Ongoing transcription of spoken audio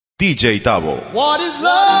DJ Tavo. What is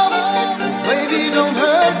love? Baby, don't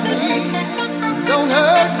hurt me. Don't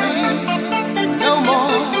hurt me no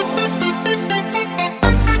more.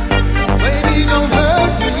 Baby, don't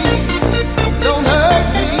hurt me. Don't hurt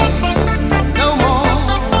me no more.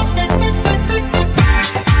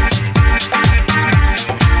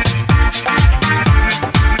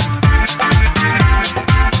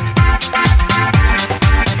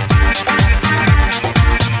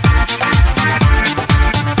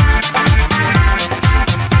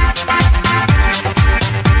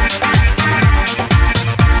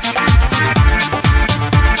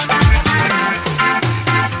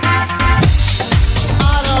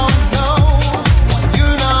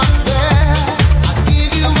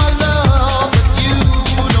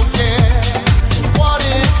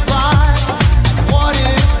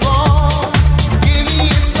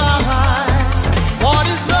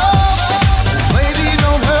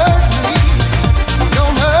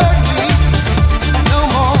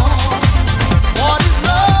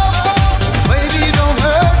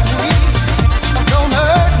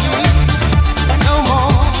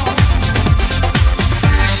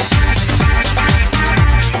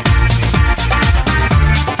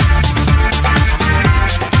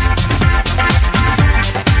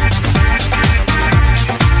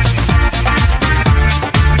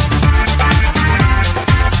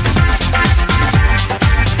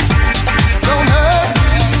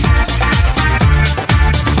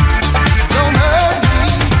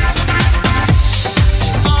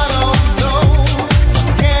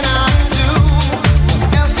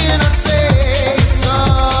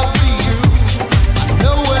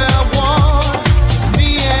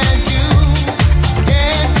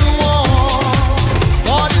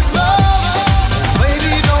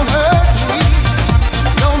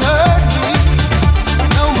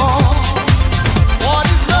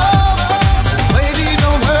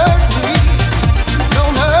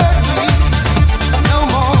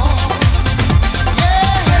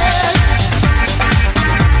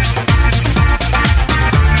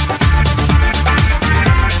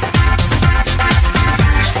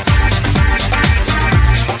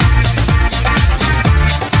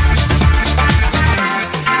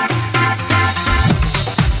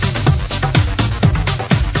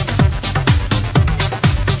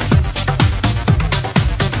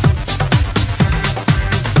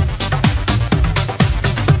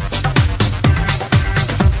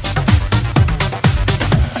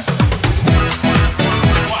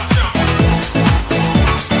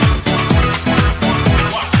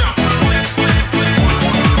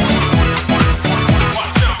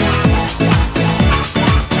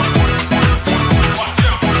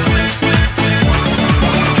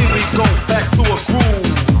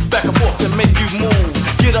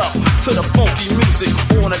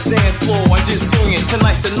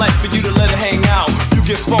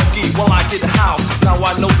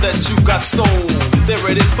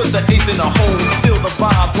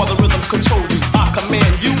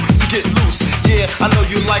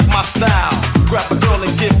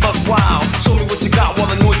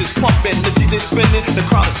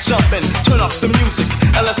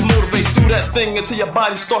 Until your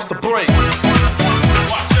body starts to break.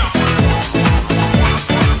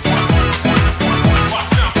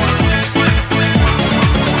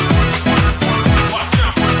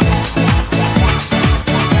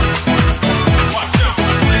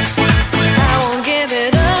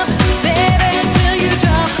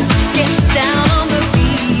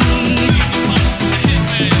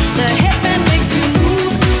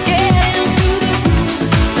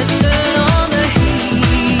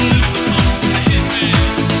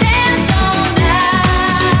 Dance all night.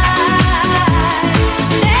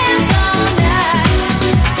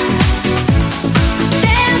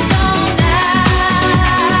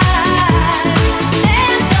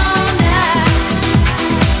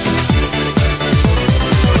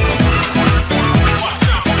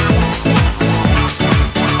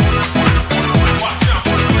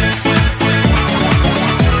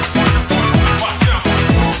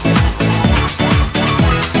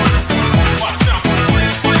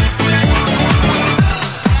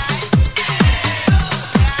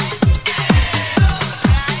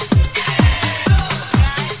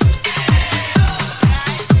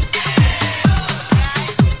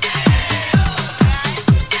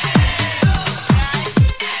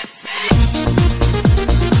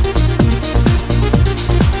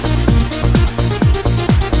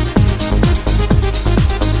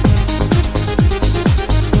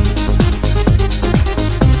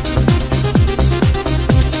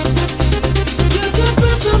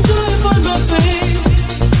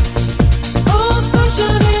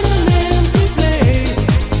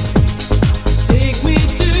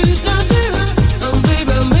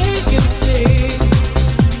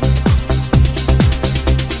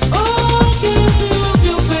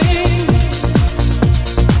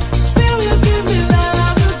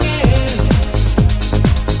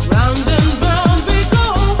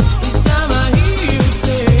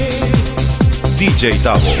 DJ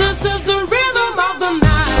Tavo. This is the rhythm of the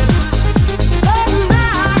night. Oh,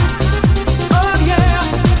 night. Oh, yeah.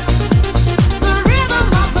 The rhythm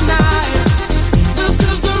of the night. This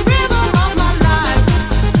is the rhythm of my life.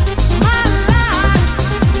 My life.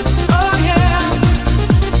 Oh, yeah.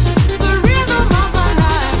 The rhythm of my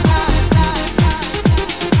life.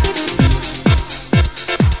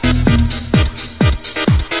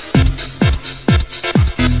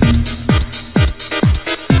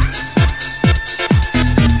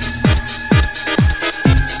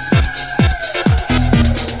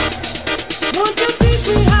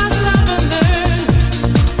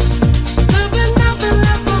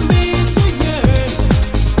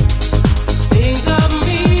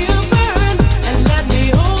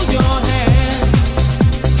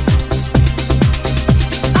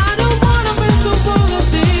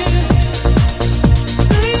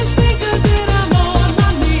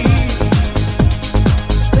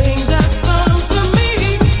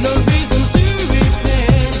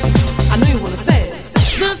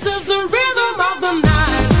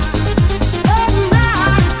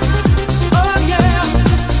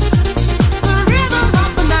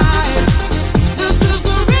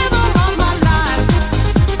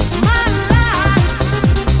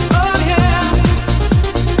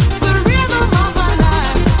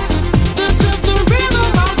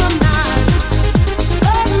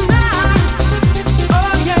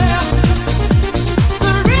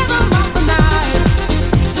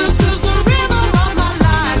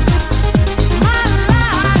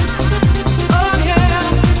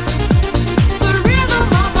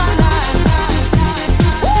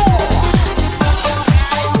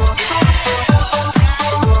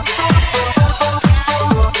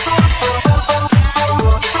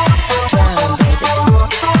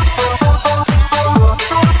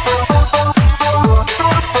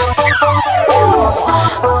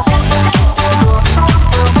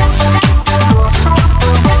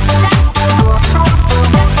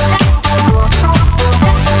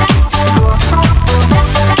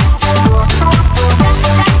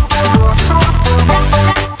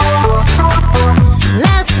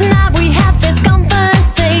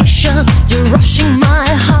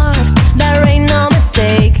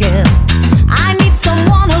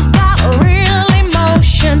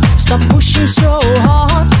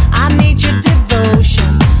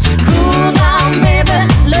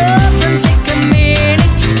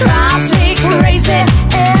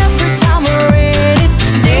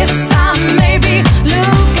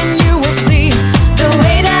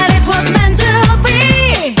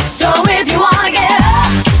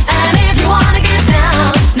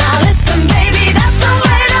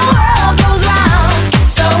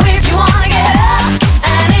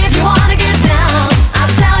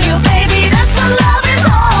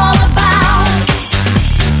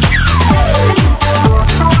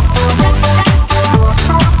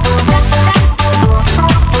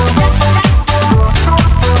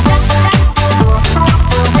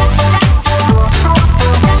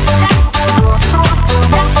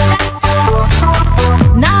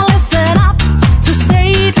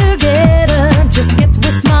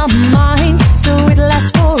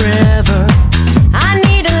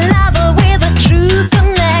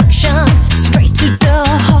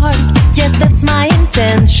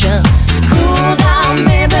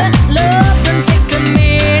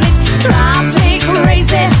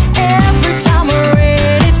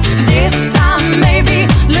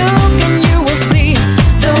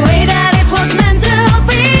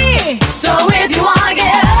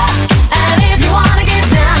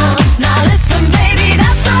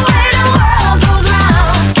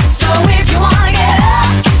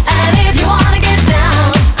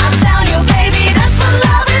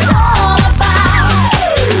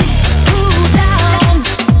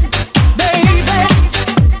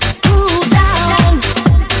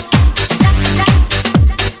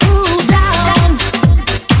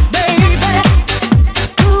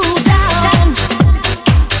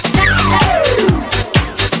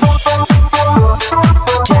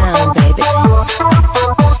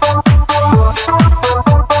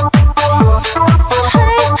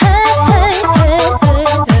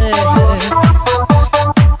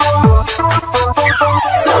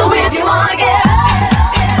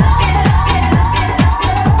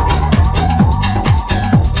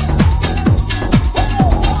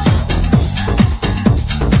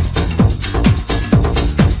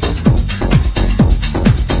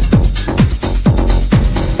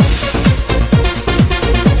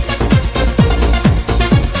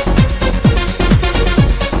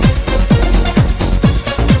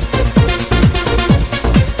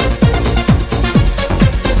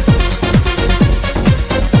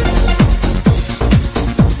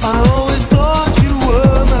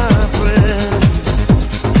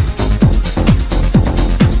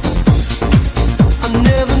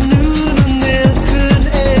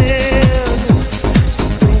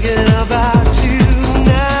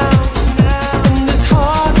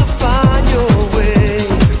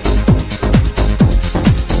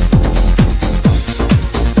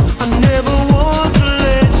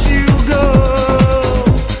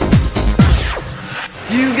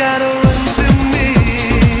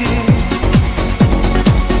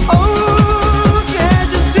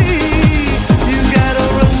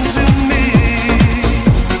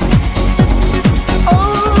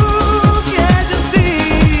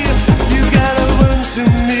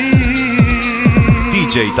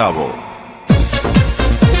 DJ Tavo.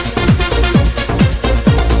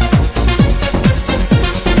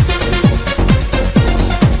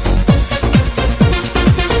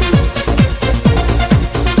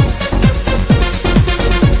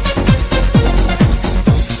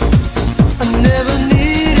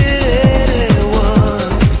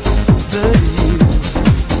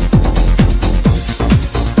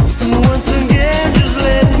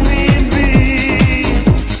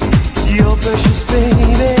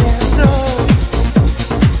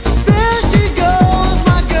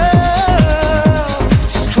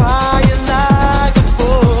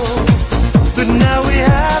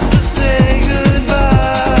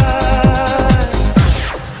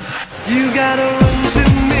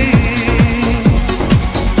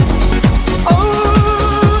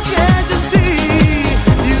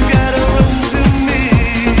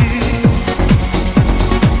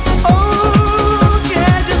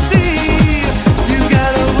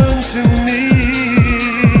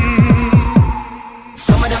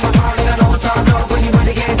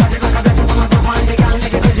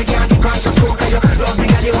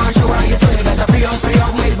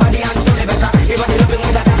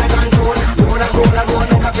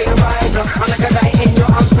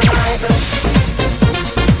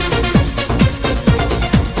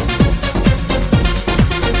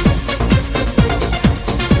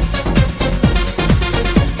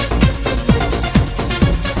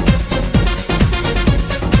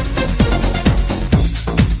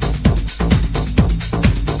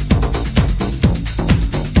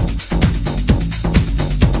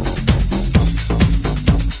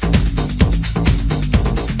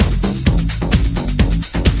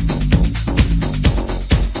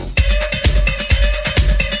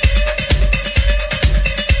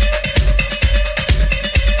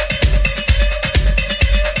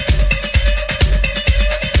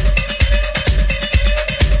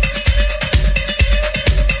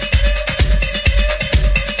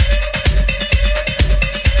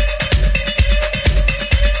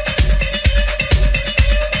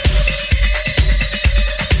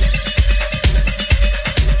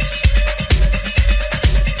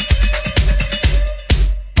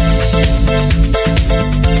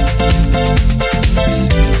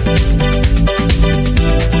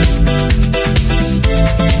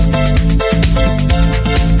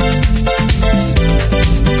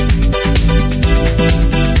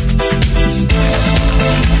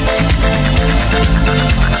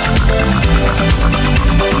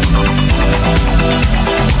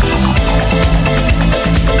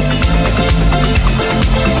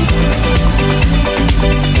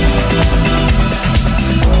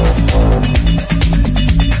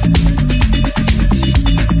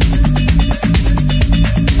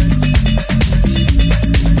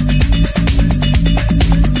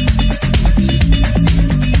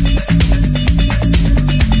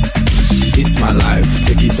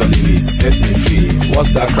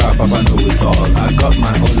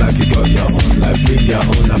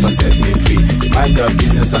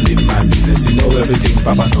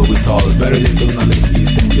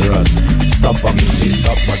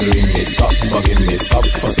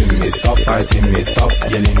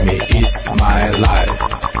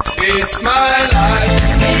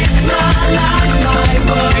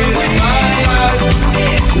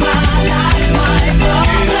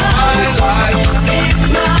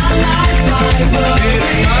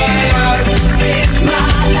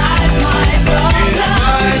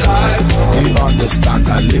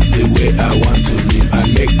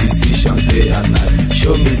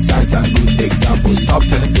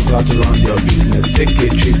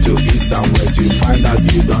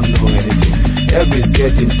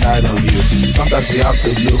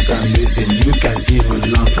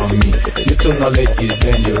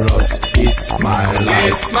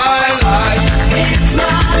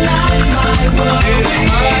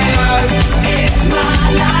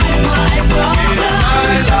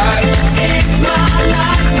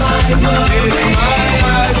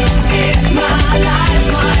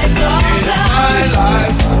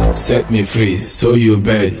 Set me free, so you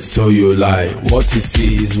beg, so you lie. What you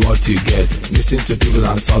see is what you get. Listen to people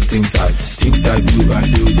and solve things I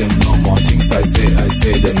do them no more. Things I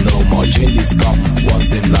say them no more. Changes come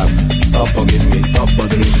once in life. Stop bugging me, stop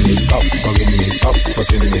bothering me, stop bugging me, stop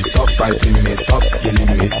fussing me, stop fighting me, stop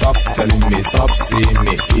killing me, stop telling me, stop seeing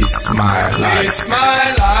me. It's my life. It's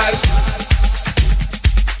my life.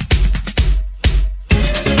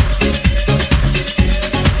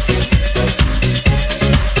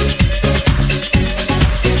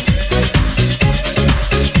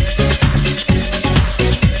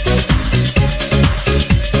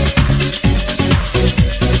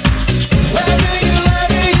 Where do you let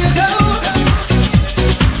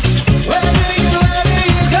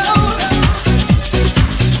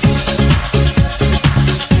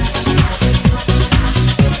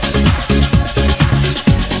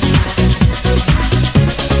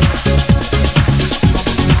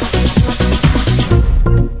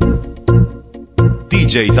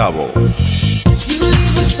DJ Tavo.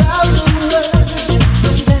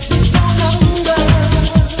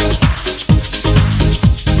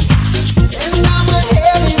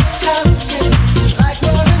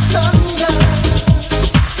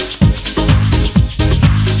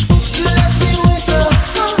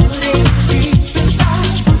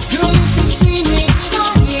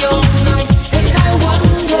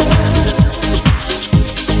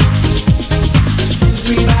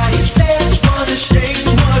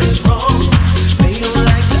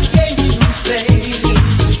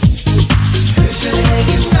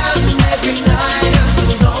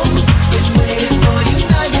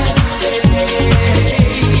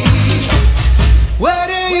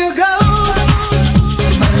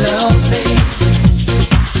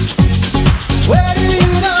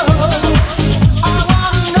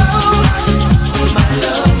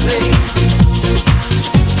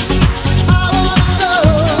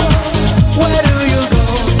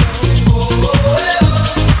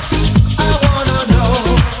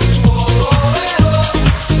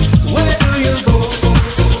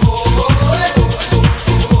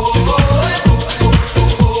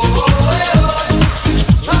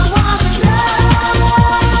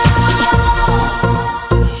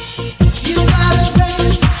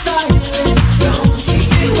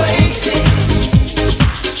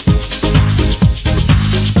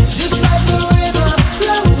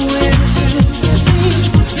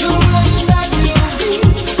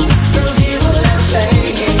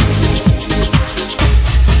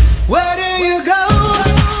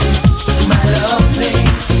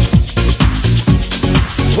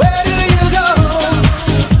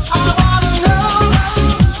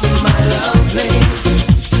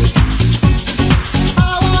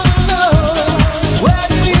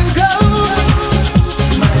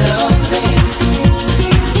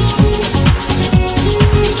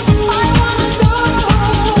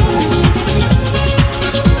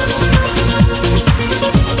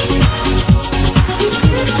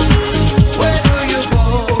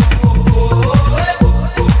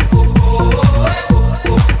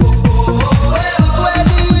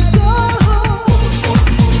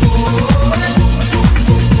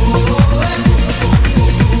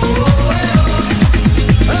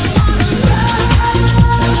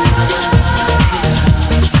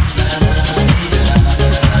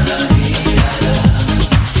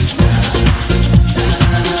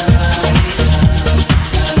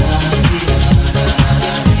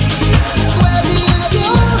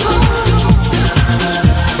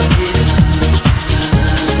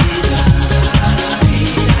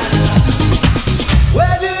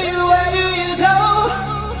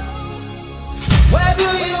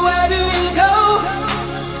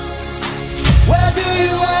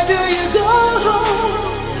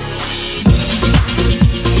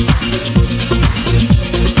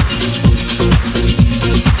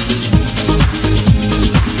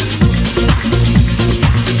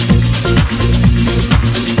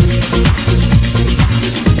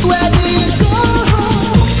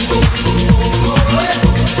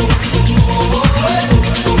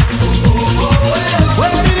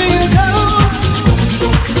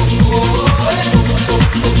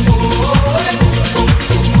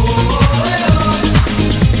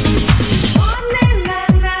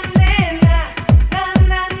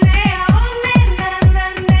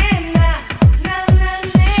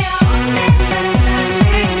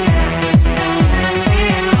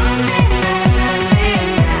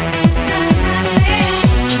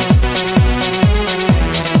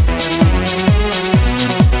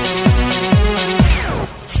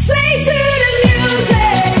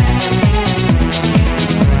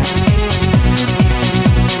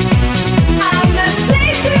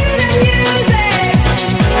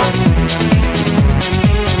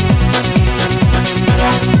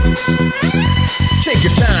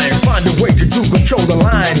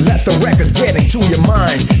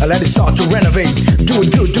 Let it start to renovate. Do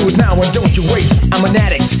it good, do it now, and don't you wait. I'm an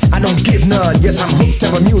addict, I don't give none. Yes, I'm hooked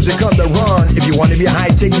up on music on the run. If you wanna be high,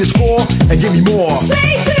 take the score and give me more. Slay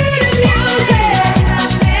to the music.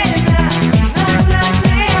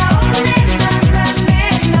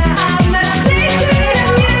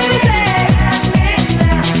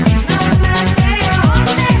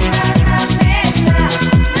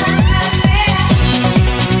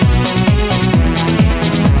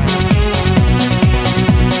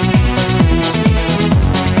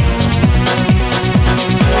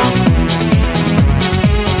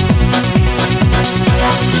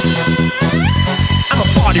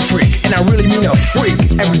 Freak, and I really mean a freak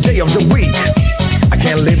every day of the week. I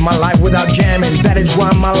can't live my life without jamming. That is why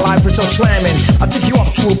my life is so slamming. I'll take you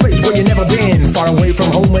up to a place where you never been, far away from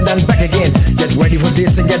home and then back again. Get ready for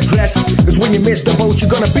this and get dressed, cause when you miss the boat you're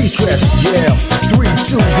gonna be stressed. Yeah, 3,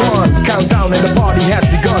 2, 1, countdown and the party has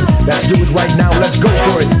begun. Let's do it right now, let's go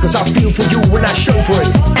for it, cause I feel for you when I show for it.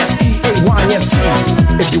 STAYMC.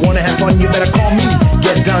 If you wanna have fun you better call me.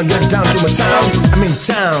 Get down to my sound, I'm in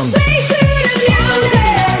town. Stay to the music.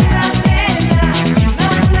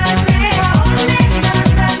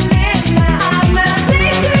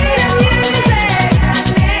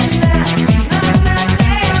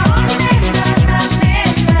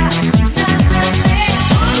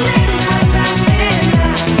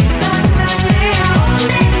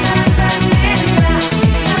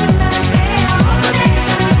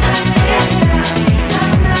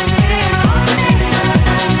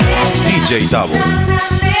 DJ Tavo.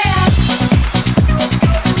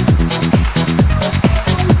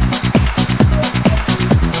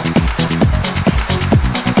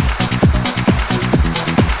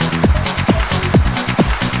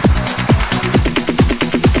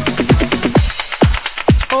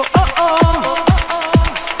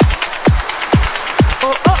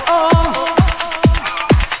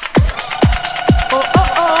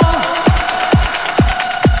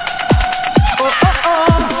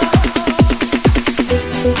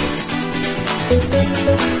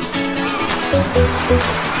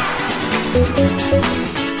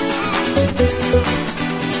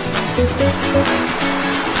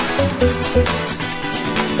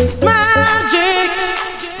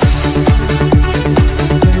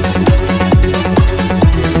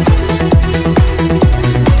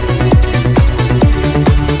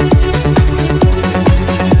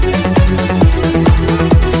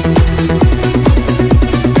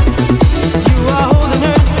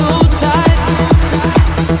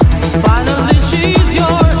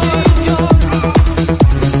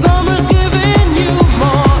 Summer's giving you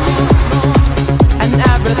more, and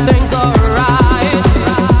everything's alright.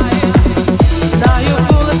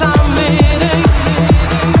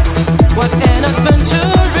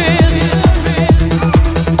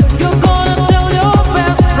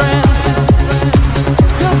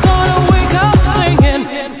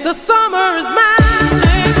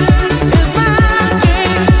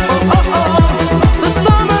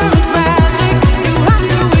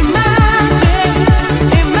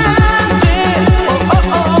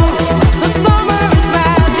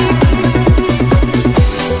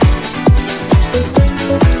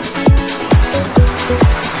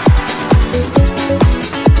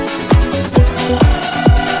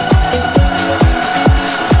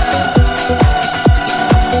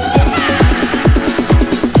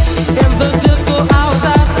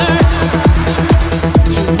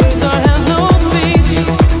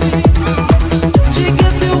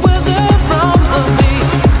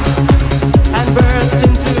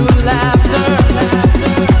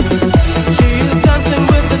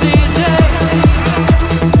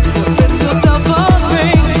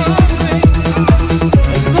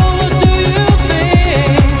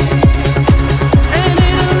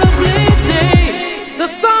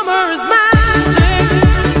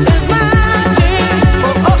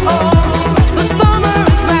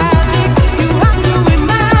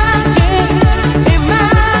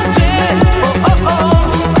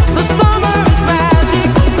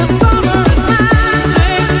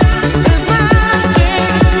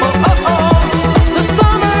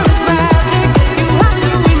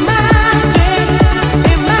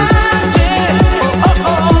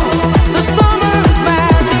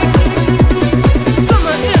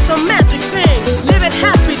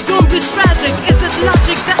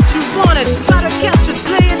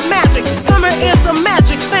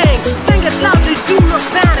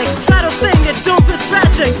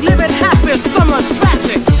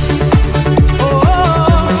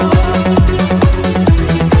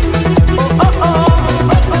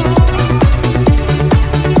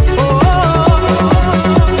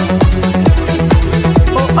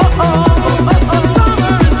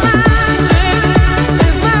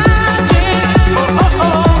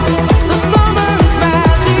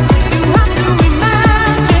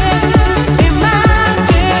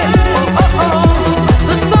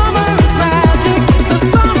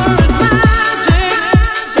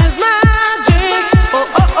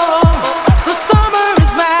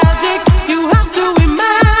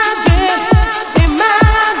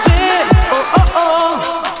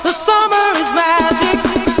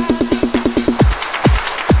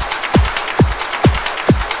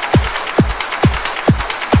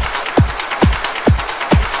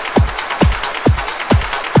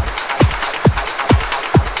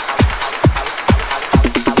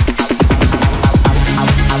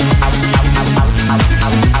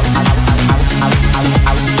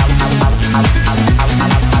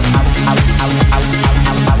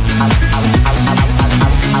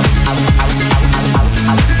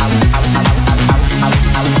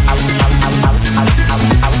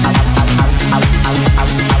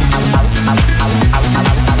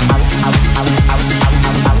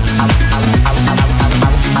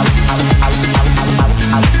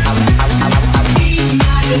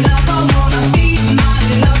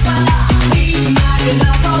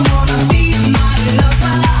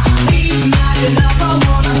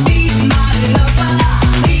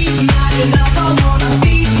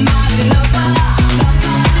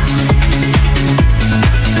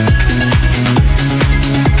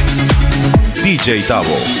 DJ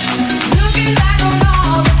Tavo. Looking back on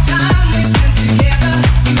all the time we spent together,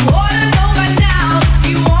 you ought to know by now. If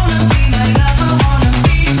you wanna be my lover, wanna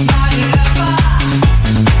be my lover.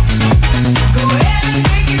 Go ahead and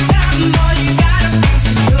take your time, boy, you gotta be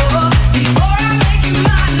secure. Before I make you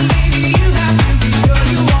mine, baby, you have to be sure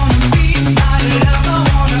you wanna be my lover,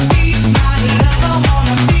 wanna be my lover,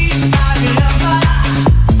 wanna be my lover.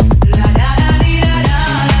 La da da dee da da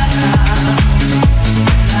da da.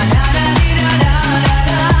 La da da dee da da da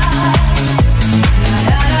da. La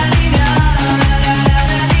da da dee da da da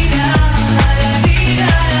da dee da da dee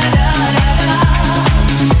da da da da.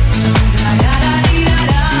 La da da dee da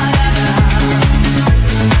da da da.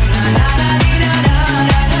 La da da dee da da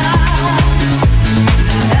da da.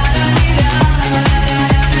 La da da dee da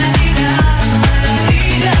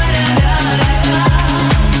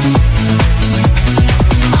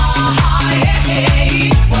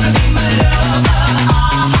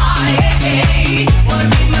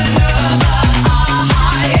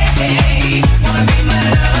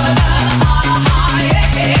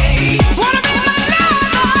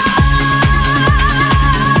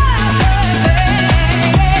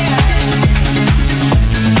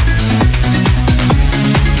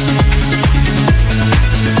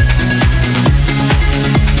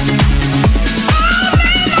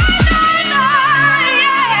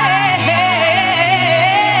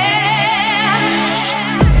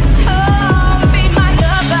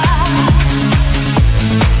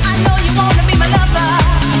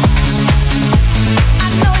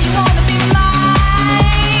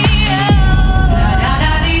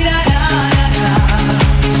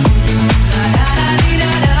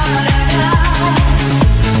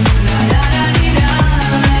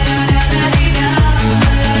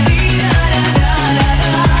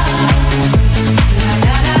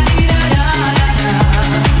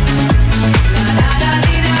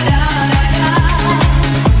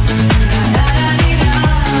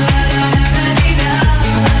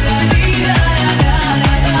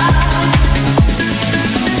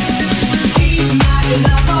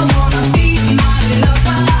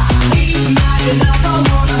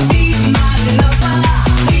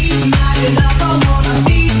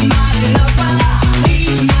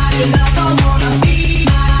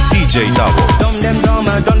DJ Tavo.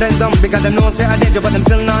 Done them dumb because them know say I did you, but them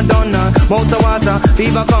still not done. Mouth of water,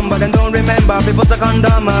 fever come, but them don't remember. People to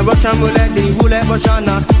condom, Russian roulette, the roulette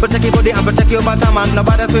Russiana. Protect your body and protect your bottom, man.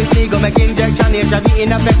 Nobody sweet legal, make injection, HIV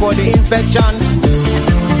in effect for the infection.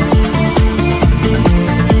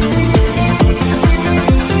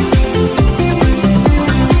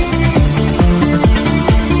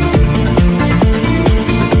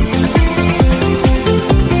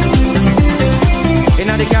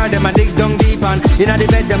 Them a dig down deep and inna the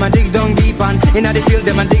bed them a dig down deep and inna the field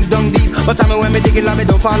them a dig down deep. But tell me when me dig it, love it,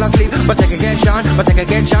 don't fall asleep. But take a get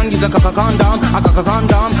shine, use a condom,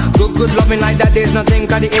 Good loving like that, there's nothing.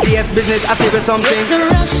 Cause the ADS business, I say with something. It's a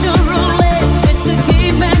Russian roulette, it's a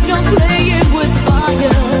game and you're playing with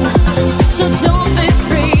fire. So don't be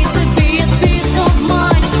afraid to be at peace of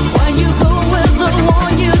mind when you go with the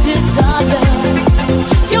one you desire.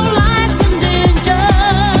 Your life's in danger.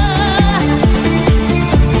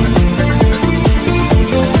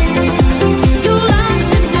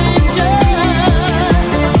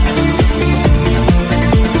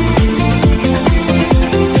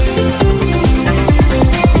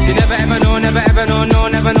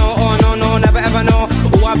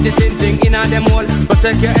 This thing in them all.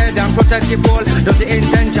 Protect your head and protect your ball. Dirty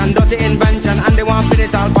intention, dirty invention, and they want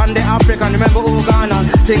finish all on the African. Remember who gone on.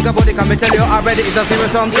 Think about it, can me tell you already, it's a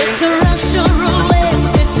serious something. It's a Russian roulette,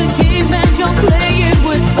 it's a game and you're playing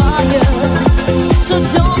with fire. So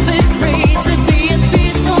don't be afraid to be at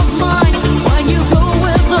peace of mind when you go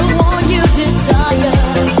with the one you desire.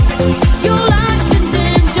 Your life's in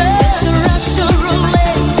danger. It's a Russian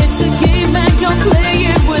roulette, it's a game and you're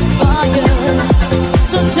playing with fire.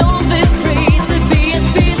 So don't be afraid to be at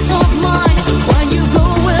peace of mind when you go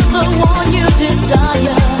with the one you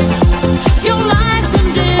desire. Your life's in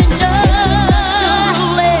danger.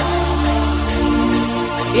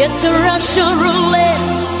 It's a Russian roulette.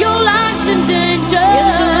 Your life's in danger.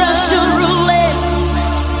 It's a Russian roulette.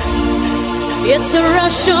 It's a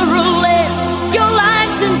Russian roulette. Your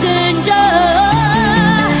life's in danger.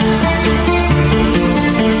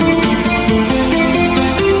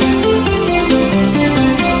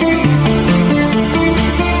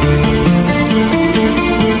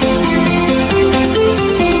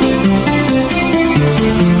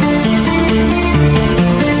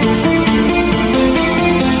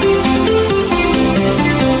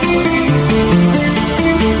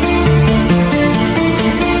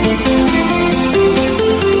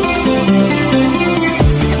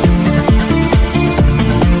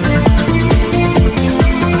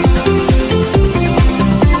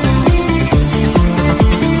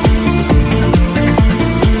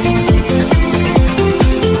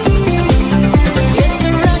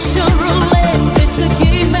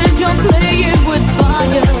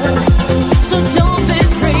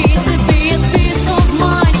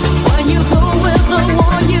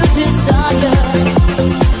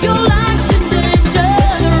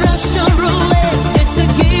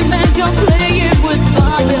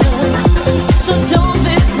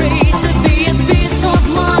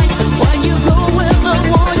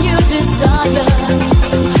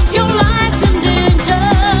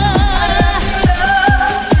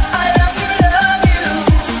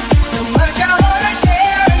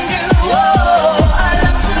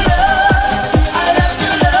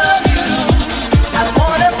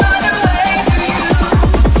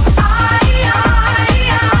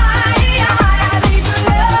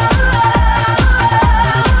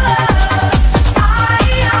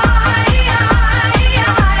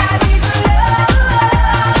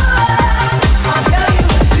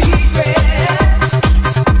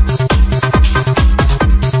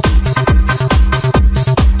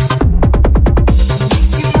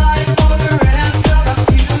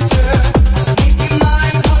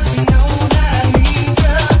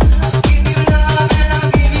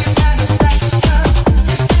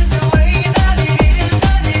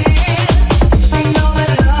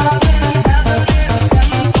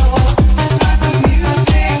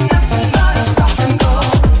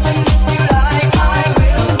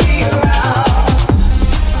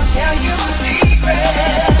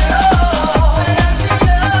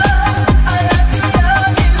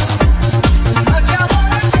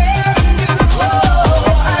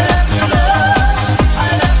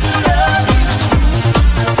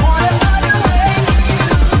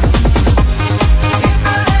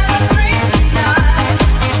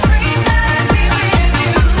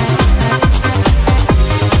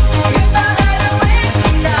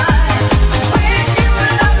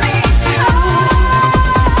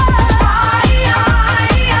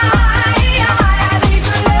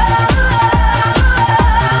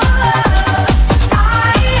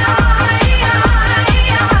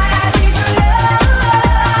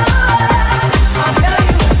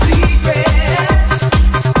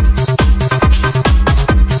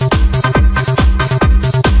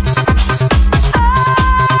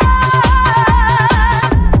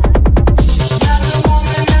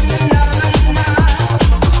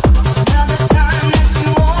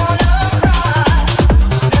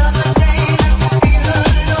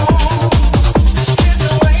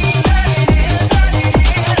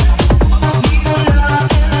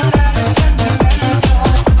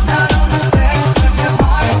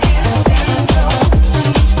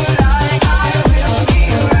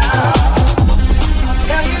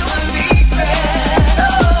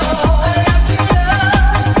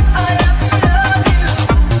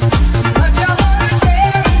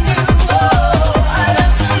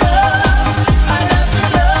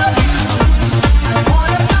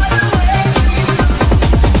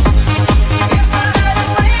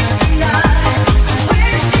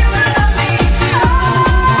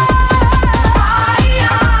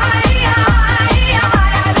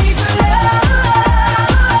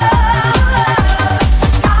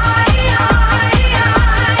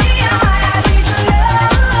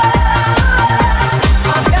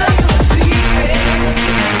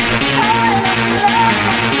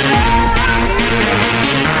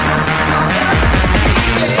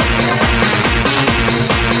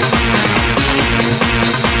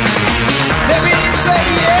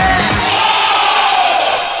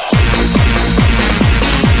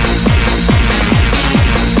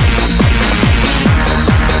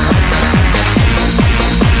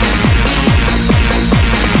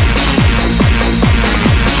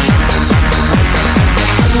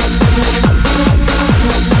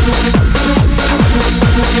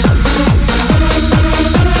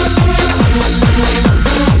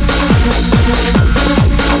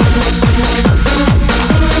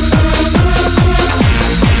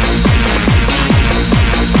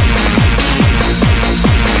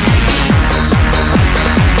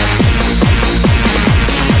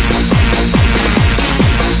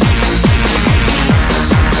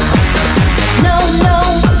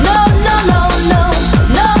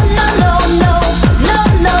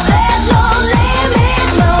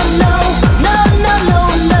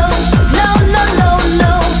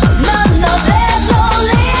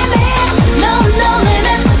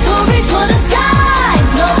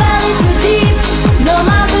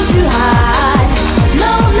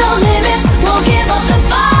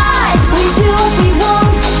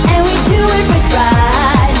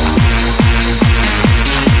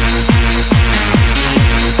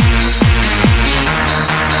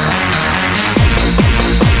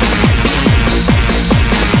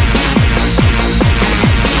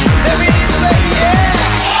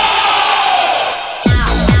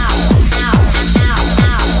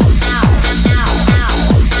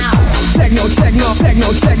 techno,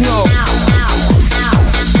 techno, techno.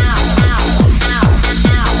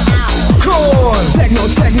 Corn. Techno,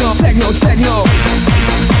 techno, techno, techno.